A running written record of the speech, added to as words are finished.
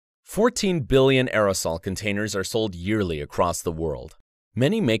14 billion aerosol containers are sold yearly across the world.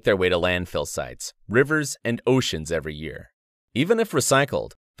 Many make their way to landfill sites, rivers, and oceans every year. Even if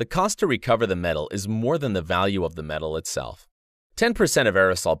recycled, the cost to recover the metal is more than the value of the metal itself. 10% of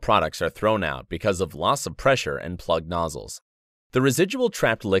aerosol products are thrown out because of loss of pressure and plugged nozzles. The residual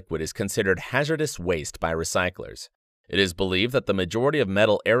trapped liquid is considered hazardous waste by recyclers. It is believed that the majority of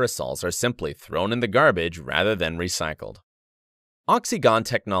metal aerosols are simply thrown in the garbage rather than recycled. Oxygon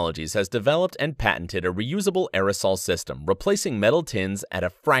Technologies has developed and patented a reusable aerosol system, replacing metal tins at a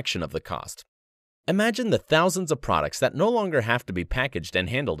fraction of the cost. Imagine the thousands of products that no longer have to be packaged and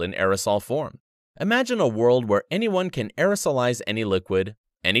handled in aerosol form. Imagine a world where anyone can aerosolize any liquid,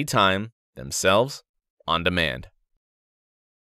 anytime, themselves, on demand.